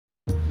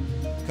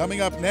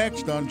Coming up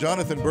next on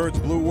Jonathan Bird's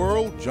Blue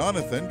World,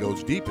 Jonathan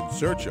goes deep in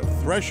search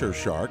of thresher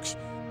sharks.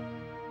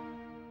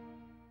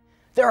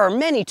 There are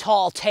many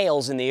tall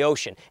tales in the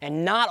ocean,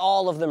 and not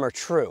all of them are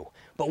true.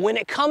 But when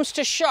it comes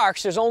to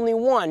sharks, there's only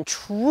one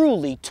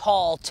truly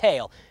tall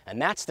tail,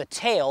 and that's the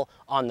tail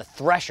on the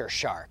thresher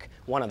shark,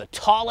 one of the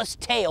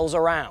tallest tails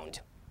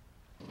around.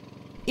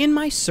 In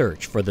my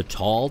search for the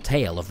tall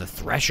tail of the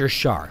thresher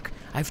shark,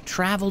 I've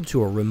traveled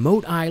to a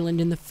remote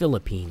island in the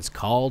Philippines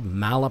called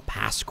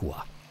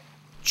Malapascua.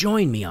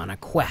 Join me on a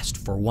quest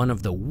for one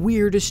of the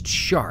weirdest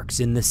sharks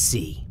in the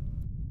sea.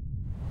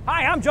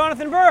 Hi, I'm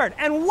Jonathan Bird,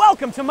 and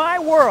welcome to my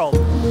world.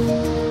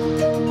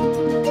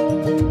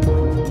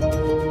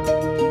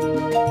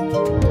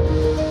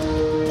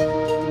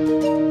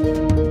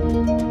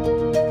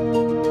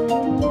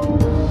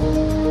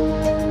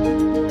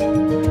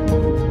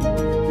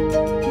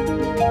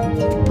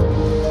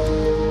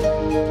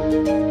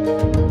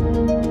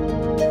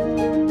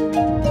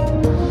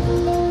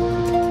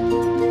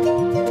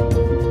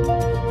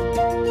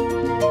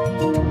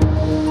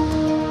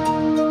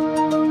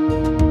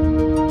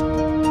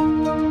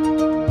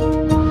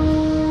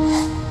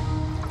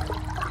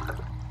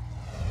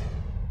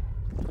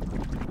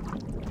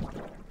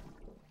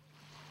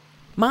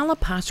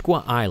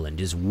 Malapascua Island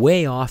is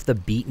way off the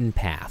beaten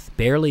path,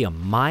 barely a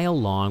mile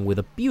long with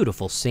a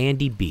beautiful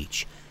sandy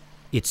beach.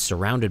 It's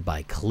surrounded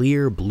by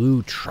clear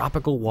blue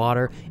tropical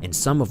water and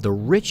some of the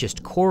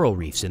richest coral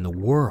reefs in the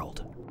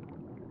world.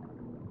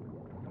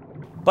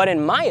 But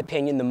in my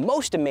opinion, the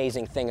most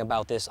amazing thing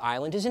about this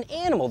island is an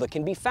animal that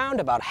can be found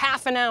about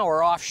half an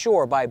hour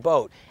offshore by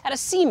boat at a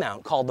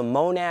seamount called the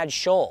Monad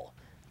Shoal.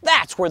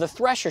 That's where the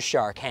thresher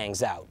shark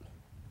hangs out.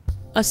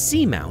 A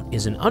seamount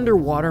is an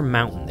underwater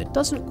mountain that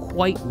doesn't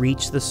quite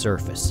reach the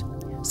surface.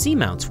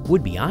 Seamounts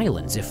would be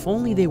islands if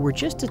only they were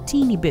just a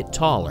teeny bit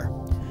taller.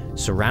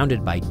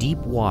 Surrounded by deep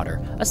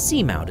water, a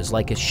seamount is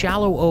like a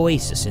shallow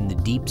oasis in the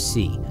deep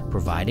sea,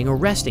 providing a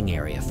resting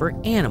area for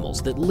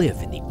animals that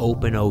live in the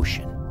open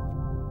ocean.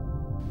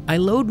 I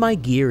load my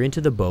gear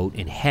into the boat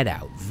and head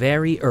out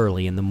very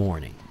early in the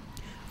morning.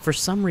 For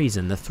some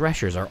reason, the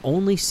threshers are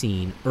only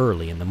seen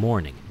early in the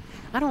morning.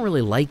 I don't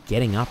really like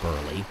getting up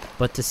early,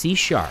 but to see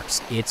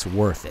sharks, it's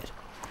worth it.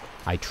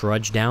 I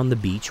trudge down the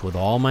beach with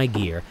all my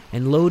gear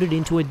and load it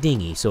into a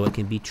dinghy so it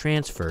can be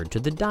transferred to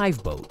the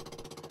dive boat.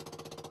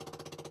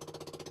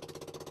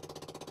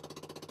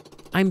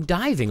 I'm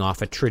diving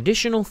off a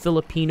traditional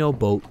Filipino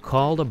boat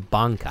called a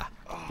bangka.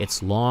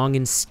 It's long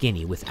and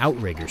skinny with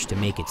outriggers to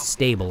make it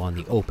stable on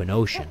the open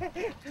ocean.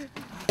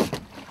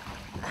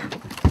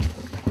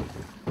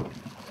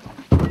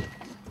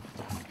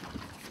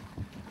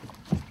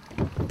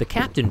 The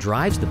captain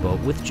drives the boat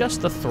with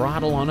just the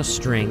throttle on a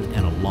string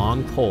and a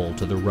long pole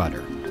to the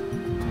rudder.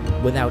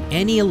 Without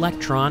any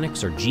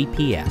electronics or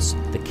GPS,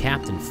 the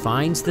captain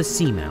finds the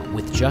seamount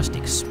with just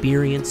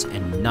experience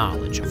and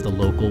knowledge of the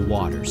local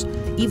waters,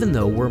 even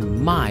though we're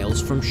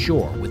miles from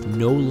shore with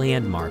no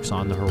landmarks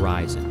on the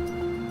horizon.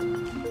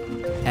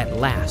 At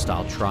last,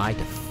 I'll try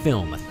to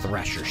film a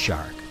thresher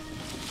shark.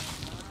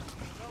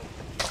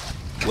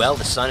 Well,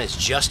 the sun is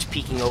just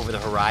peeking over the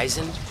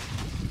horizon.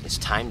 It's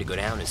time to go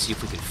down and see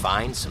if we can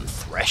find some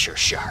thresher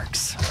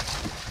sharks.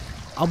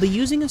 I'll be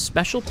using a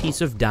special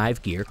piece of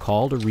dive gear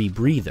called a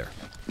rebreather.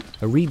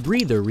 A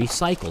rebreather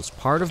recycles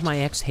part of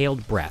my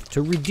exhaled breath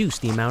to reduce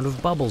the amount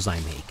of bubbles I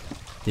make.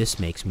 This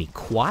makes me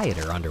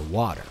quieter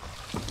underwater.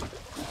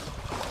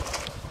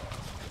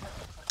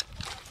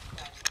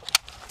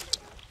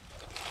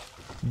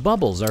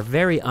 Bubbles are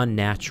very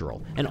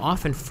unnatural and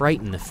often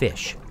frighten the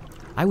fish.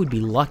 I would be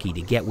lucky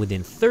to get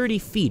within 30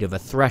 feet of a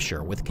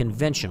thresher with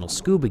conventional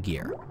scuba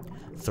gear.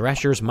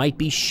 Threshers might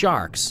be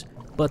sharks,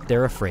 but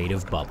they're afraid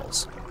of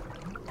bubbles.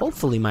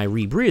 Hopefully my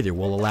rebreather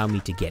will allow me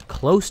to get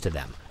close to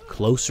them,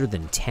 closer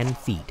than 10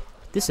 feet.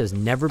 This has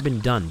never been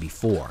done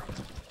before.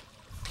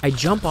 I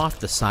jump off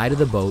the side of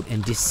the boat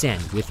and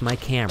descend with my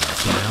camera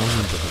down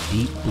into the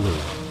deep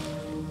blue.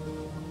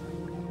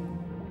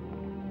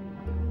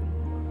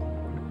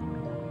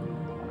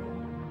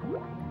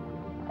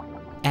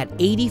 At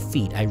 80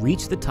 feet, I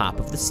reach the top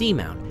of the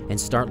seamount and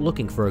start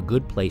looking for a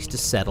good place to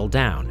settle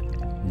down.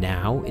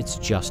 Now it's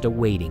just a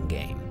waiting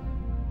game.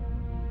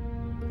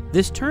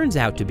 This turns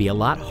out to be a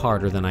lot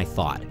harder than I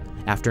thought.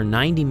 After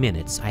 90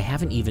 minutes, I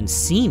haven't even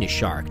seen a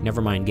shark,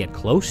 never mind get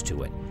close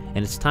to it,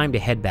 and it's time to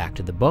head back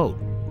to the boat.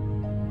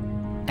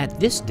 At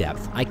this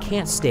depth, I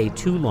can't stay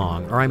too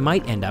long or I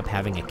might end up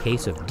having a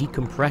case of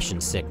decompression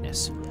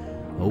sickness.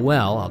 Oh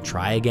well, I'll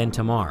try again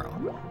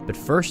tomorrow. But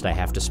first I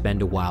have to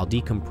spend a while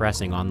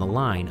decompressing on the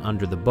line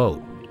under the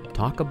boat.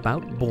 Talk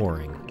about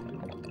boring.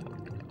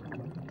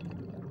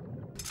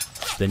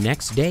 The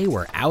next day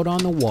we're out on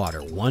the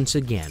water once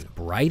again,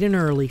 bright and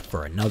early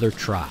for another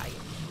try.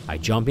 I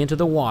jump into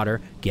the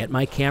water, get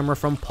my camera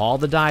from Paul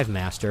the dive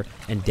master,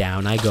 and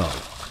down I go.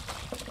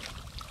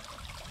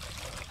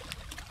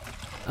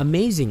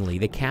 Amazingly,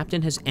 the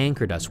captain has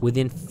anchored us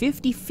within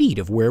 50 feet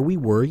of where we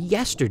were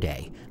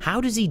yesterday.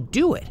 How does he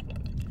do it?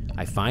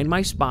 I find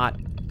my spot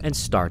and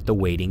start the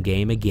waiting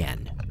game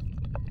again.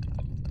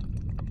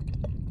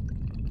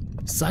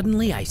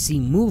 Suddenly, I see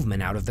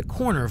movement out of the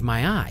corner of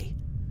my eye.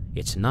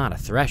 It's not a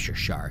thresher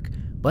shark,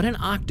 but an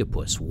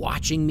octopus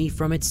watching me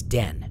from its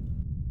den.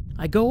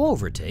 I go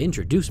over to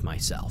introduce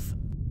myself.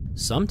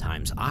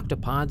 Sometimes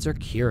octopods are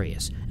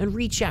curious and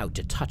reach out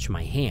to touch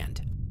my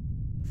hand.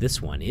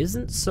 This one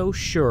isn't so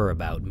sure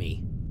about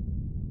me.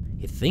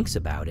 It thinks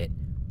about it,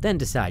 then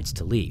decides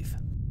to leave.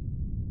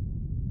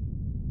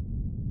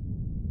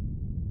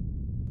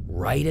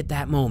 Right at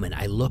that moment,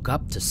 I look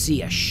up to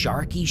see a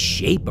sharky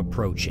shape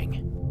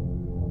approaching.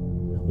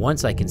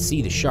 Once I can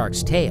see the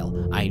shark's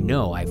tail, I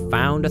know I've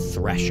found a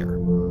thresher.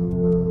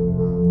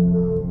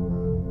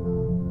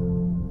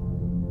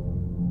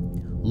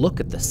 Look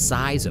at the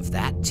size of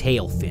that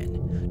tail fin.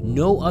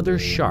 No other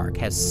shark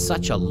has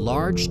such a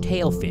large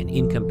tail fin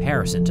in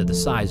comparison to the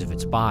size of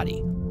its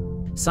body.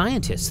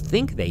 Scientists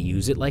think they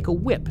use it like a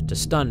whip to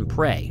stun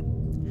prey.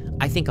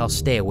 I think I'll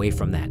stay away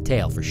from that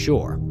tail for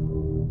sure.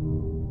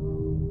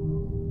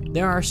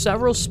 There are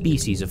several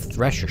species of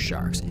thresher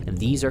sharks, and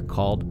these are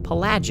called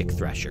pelagic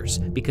threshers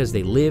because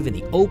they live in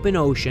the open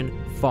ocean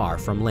far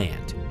from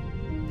land.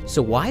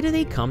 So why do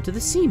they come to the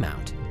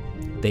seamount?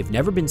 They've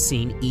never been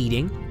seen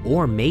eating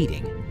or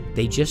mating.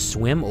 They just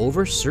swim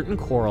over certain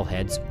coral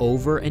heads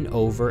over and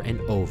over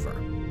and over.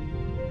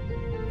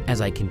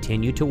 As I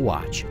continue to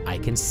watch, I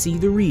can see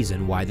the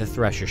reason why the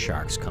thresher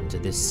sharks come to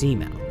this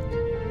seamount.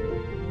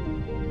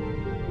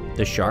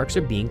 The sharks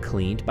are being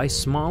cleaned by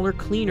smaller,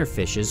 cleaner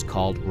fishes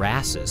called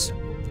wrasses.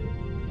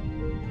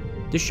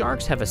 The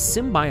sharks have a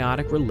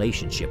symbiotic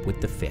relationship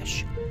with the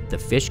fish. The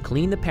fish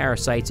clean the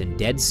parasites and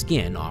dead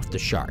skin off the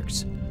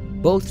sharks.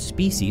 Both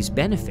species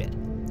benefit.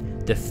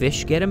 The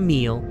fish get a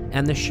meal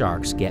and the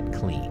sharks get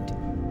cleaned.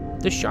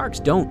 The sharks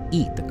don't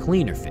eat the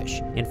cleaner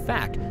fish. In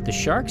fact, the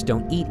sharks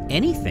don't eat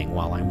anything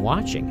while I'm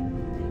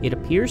watching. It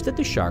appears that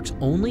the sharks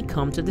only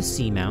come to the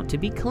seamount to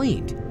be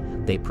cleaned.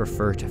 They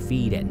prefer to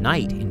feed at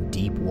night in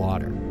deep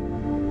water.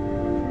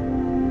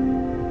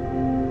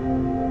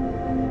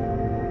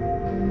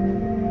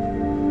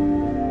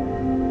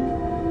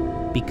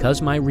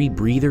 Because my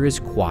rebreather is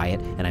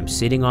quiet and I'm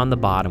sitting on the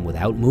bottom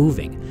without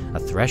moving, a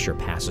thresher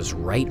passes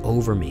right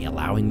over me,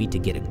 allowing me to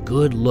get a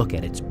good look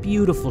at its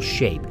beautiful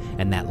shape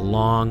and that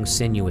long,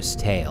 sinuous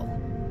tail.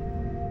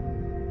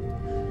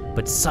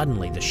 But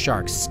suddenly the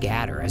sharks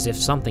scatter as if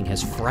something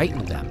has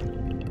frightened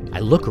them. I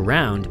look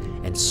around,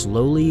 and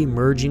slowly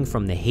emerging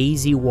from the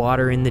hazy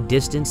water in the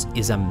distance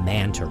is a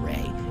manta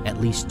ray, at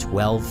least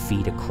 12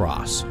 feet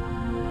across.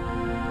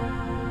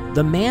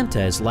 The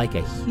manta is like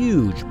a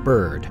huge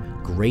bird,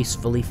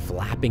 gracefully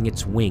flapping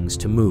its wings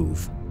to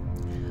move.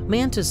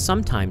 Mantas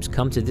sometimes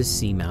come to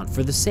this seamount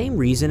for the same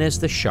reason as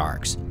the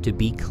sharks, to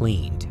be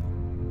cleaned.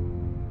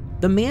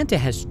 The manta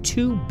has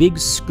two big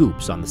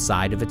scoops on the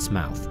side of its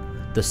mouth.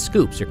 The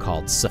scoops are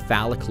called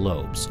cephalic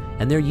lobes,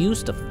 and they're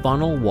used to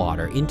funnel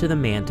water into the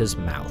manta's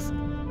mouth.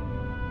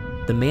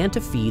 The manta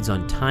feeds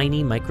on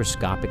tiny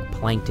microscopic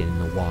plankton in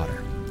the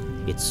water.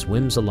 It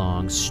swims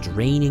along,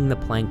 straining the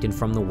plankton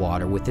from the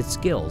water with its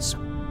gills.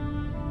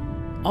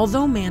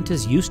 Although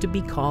mantas used to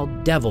be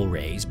called devil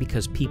rays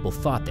because people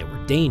thought they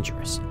were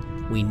dangerous,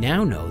 we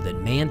now know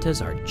that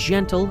mantas are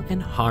gentle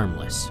and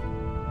harmless.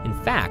 In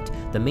fact,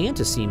 the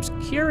manta seems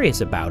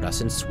curious about us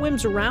and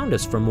swims around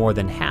us for more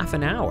than half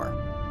an hour.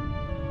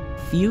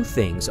 Few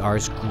things are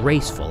as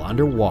graceful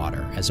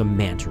underwater as a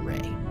manta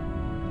ray.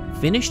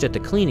 Finished at the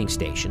cleaning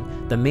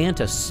station, the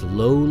manta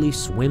slowly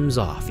swims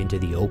off into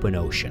the open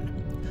ocean.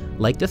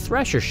 Like the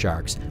thresher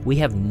sharks, we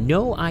have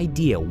no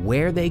idea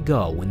where they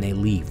go when they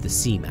leave the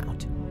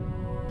seamount.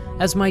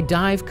 As my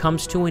dive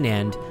comes to an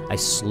end, I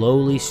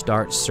slowly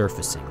start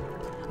surfacing.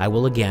 I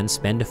will again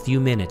spend a few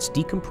minutes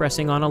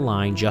decompressing on a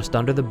line just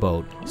under the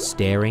boat,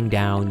 staring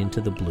down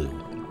into the blue.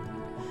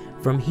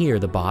 From here,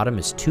 the bottom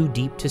is too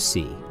deep to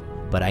see,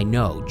 but I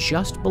know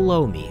just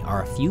below me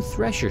are a few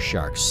thresher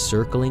sharks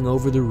circling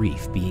over the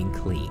reef being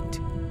cleaned.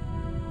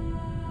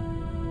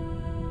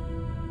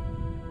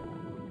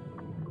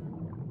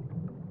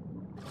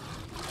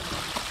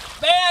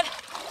 Man,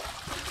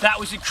 that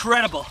was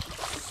incredible.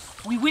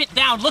 We went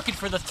down looking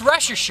for the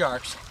thresher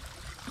sharks,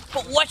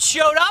 but what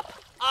showed up?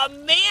 A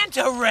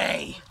manta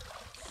ray!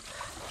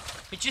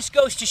 It just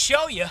goes to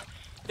show you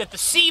that the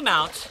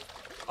seamounts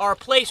are a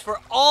place for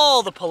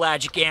all the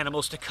pelagic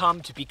animals to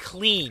come to be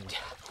cleaned.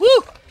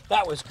 Whew,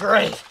 that was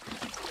great.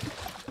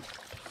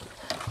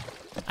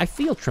 I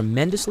feel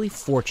tremendously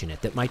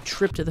fortunate that my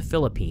trip to the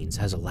Philippines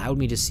has allowed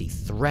me to see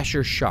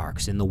thresher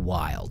sharks in the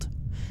wild.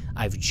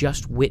 I've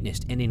just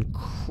witnessed an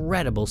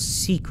incredible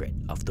secret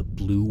of the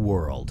blue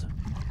world.